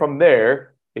 and then from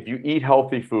there, if you eat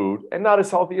healthy food and not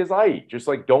as healthy as I eat, just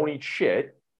like don't eat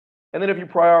shit. And then if you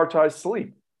prioritize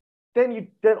sleep, then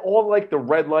all like the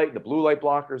red light, the blue light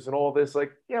blockers and all this,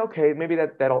 like, yeah, okay, maybe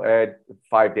that'll add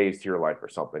 5 days to your life or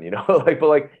something, but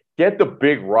like get the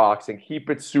big rocks and keep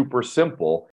it super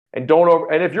simple and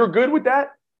and if you're good with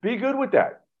that, be good with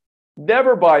that.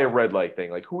 Never buy a red light thing.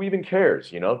 Like who even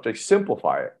cares, just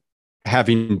simplify it.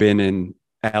 Having been in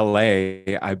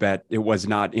LA, I bet it was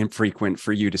not infrequent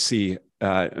for you to see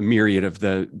a myriad of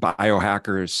the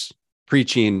biohackers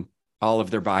preaching all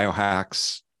of their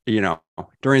biohacks,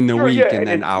 during the Sure, week yeah, and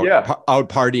then out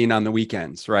partying on the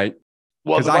weekends, right?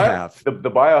 Well, Because I have. the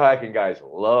biohacking guys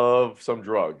love some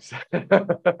drugs.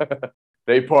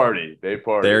 They party. They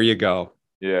party. There you go.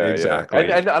 Yeah, Exactly.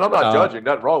 yeah. And I'm not judging.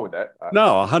 Nothing wrong with that.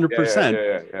 No, Yeah,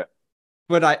 100%. yeah.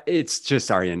 But it's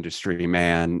just our industry,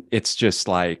 man. It's just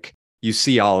like you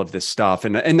see all of this stuff.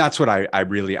 And that's what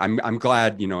I'm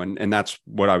glad, and that's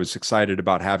what I was excited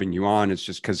about having you on. It's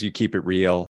just because you keep it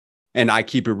real. And I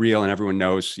keep it real, and everyone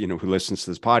knows, who listens to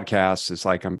this podcast, is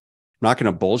like, I'm not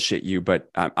going to bullshit you, but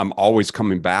I'm always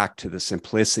coming back to the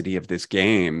simplicity of this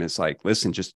game. It's like,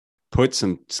 listen, just put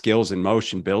some skills in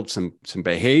motion, build some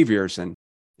behaviors and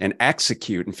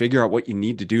execute and figure out what you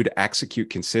need to do to execute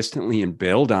consistently and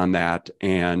build on that.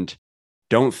 And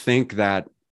don't think that,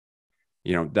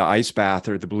 the ice bath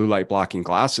or the blue light blocking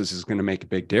glasses is going to make a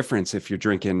big difference if you're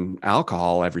drinking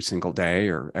alcohol every single day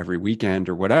or every weekend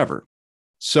or whatever.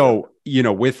 So,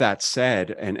 with that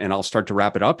said, and I'll start to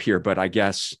wrap it up here, but I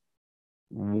guess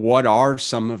what are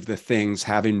some of the things,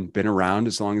 having been around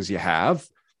as long as you have,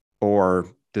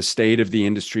 or the state of the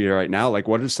industry right now? Like,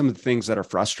 what are some of the things that are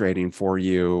frustrating for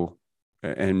you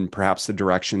and perhaps the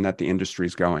direction that the industry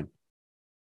is going?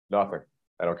 Nothing.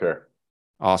 I don't care.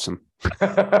 Awesome.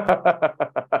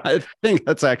 I think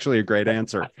that's actually a great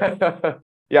answer.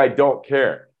 Yeah, I don't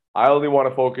care. I only want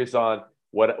to focus on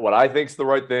what I think is the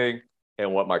right thing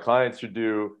and what my clients should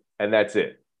do, and that's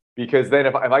it. Because then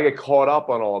if I get caught up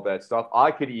on all of that stuff,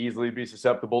 I could easily be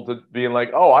susceptible to being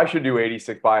like, oh, I should do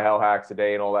 86 biohacks a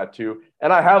day and all that too.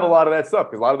 And I have a lot of that stuff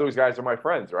because a lot of those guys are my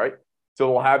friends, right? So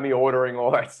they'll have me ordering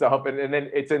all that stuff, and then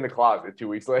it's in the closet 2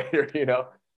 weeks later,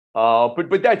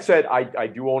 But that said, I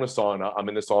do own a sauna. I'm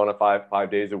in the sauna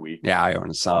five days a week. Yeah, I own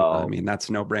a sauna. I mean, that's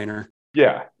a no-brainer.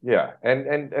 Yeah.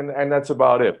 And that's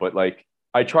about it. But like,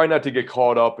 I try not to get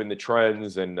caught up in the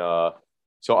trends. And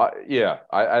so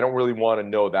I don't really want to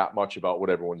know that much about what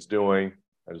everyone's doing.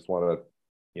 I just want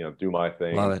to, do my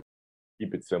thing. Love it.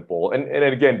 Keep it simple. And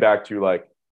again, back to like,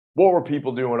 what were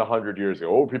people doing 100 years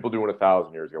ago? What were people doing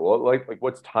 1,000 years ago? Well, like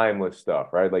what's timeless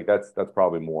stuff, right? Like that's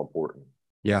probably more important.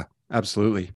 Yeah,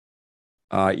 absolutely.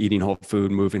 Eating whole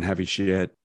food, moving heavy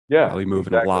shit. Yeah, probably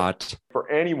moving a lot. For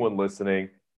anyone listening,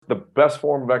 the best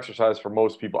form of exercise for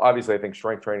most people, obviously I think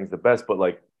strength training is the best, but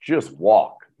like just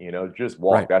walk, just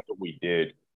walk. Right. That's what we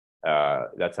did.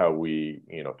 That's how we,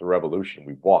 the revolution,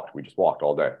 we just walked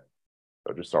all day.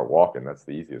 So just start walking. That's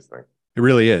the easiest thing. It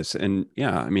really is. And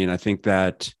yeah, I mean, I think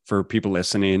that for people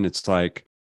listening, it's like,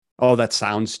 oh, that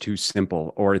sounds too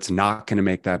simple, or it's not going to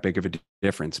make that big of a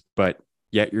difference, but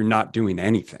yet you're not doing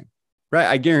anything, right?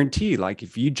 I guarantee, like,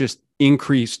 if you just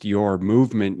increased your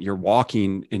movement, your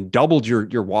walking, and doubled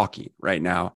your walking right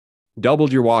now,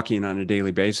 doubled your walking on a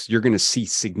daily basis, you're going to see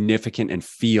significant and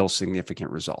feel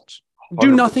significant results. 100%.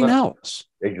 Do nothing else.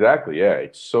 Exactly. Yeah.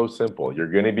 It's so simple.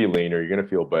 You're going to be leaner. You're going to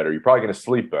feel better. You're probably going to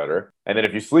sleep better. And then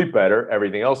if you sleep better,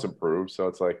 everything else improves. So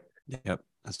it's like, yep,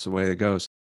 that's the way it goes.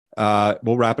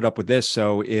 we'll wrap it up with this.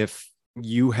 So if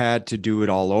you had to do it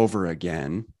all over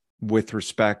again with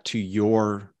respect to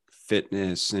your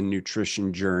fitness and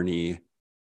nutrition journey,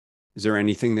 is there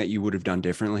anything that you would have done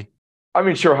differently? I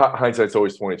mean, sure, hindsight's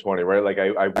always 2020, right? Like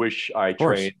I wish I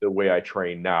trained the way I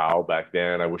train now back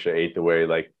then. I wish I ate the way,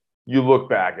 like, you look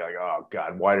back, you're like, oh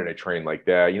God, why did I train like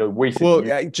that? Wasted.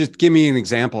 Well, just give me an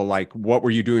example. Like, what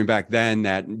were you doing back then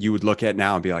that you would look at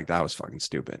now and be like, that was fucking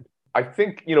stupid? I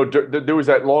think, there was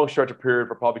that long stretch of period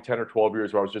for probably 10 or 12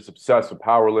 years where I was just obsessed with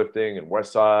powerlifting and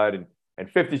West Side,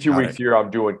 and 52 weeks a year, I'm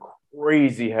doing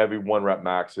crazy heavy 1-rep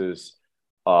maxes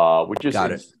with just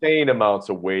insane amounts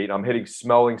of weight. I'm hitting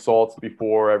smelling salts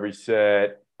before every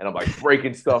set, and I'm like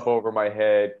breaking stuff over my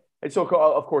head. And so,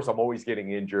 of course, I'm always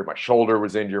getting injured. My shoulder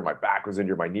was injured. My back was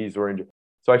injured. My knees were injured.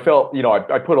 So I felt,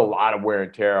 I put a lot of wear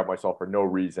and tear on myself for no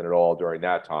reason at all during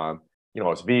that time. I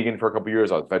was vegan for a couple of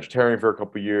years. I was vegetarian for a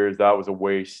couple of years. That was a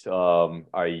waste. Oh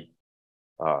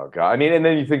God. I mean, and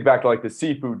then you think back to like the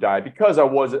seafood diet, because I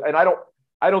wasn't, and I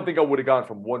don't think I would have gone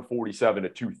from 147 to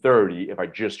 230 if I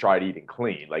just tried eating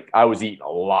clean. Like, I was eating a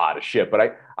lot of shit,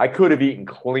 but I could have eaten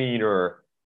cleaner.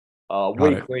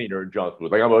 Way cleaner junk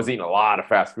food. Like, I was eating a lot of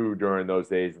fast food during those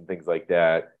days and things like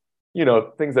that.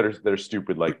 Things that are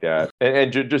stupid like that,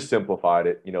 and just simplified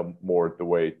it. More the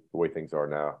way things are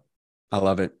now. I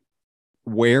love it.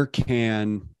 Where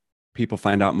can people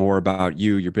find out more about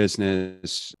you, your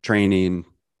business, training,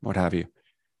 what have you?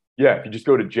 Yeah, if you just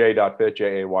go to j.fit,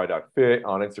 jay.fit.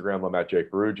 On Instagram, I'm at Jay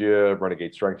Ferruggia.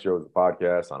 Renegade Strength Show is the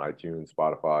podcast on iTunes,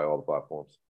 Spotify, all the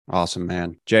platforms. Awesome,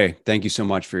 man. Jay, thank you so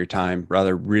much for your time,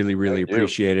 brother. Really, really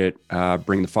appreciate it.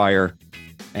 Bring the fire,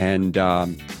 and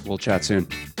we'll chat soon.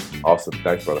 Awesome.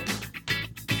 Thanks, brother.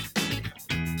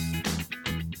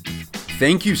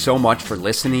 Thank you so much for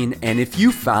listening. And if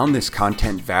you found this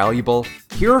content valuable,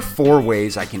 here are 4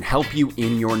 ways I can help you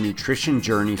in your nutrition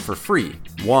journey for free.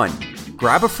 1,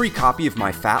 grab a free copy of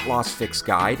my Fat Loss Fix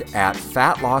Guide at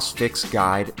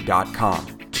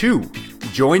fatlossfixguide.com. 2,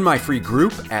 join my free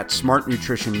group at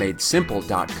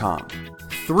smartnutritionmadesimple.com.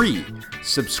 3,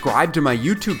 subscribe to my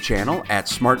YouTube channel at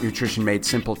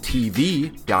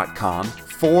smartnutritionmadesimple.tv.com.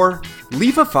 4,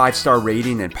 leave a 5-star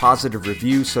rating and positive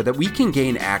review so that we can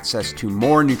gain access to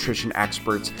more nutrition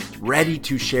experts ready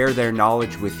to share their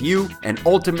knowledge with you and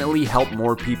ultimately help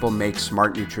more people make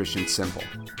smart nutrition simple.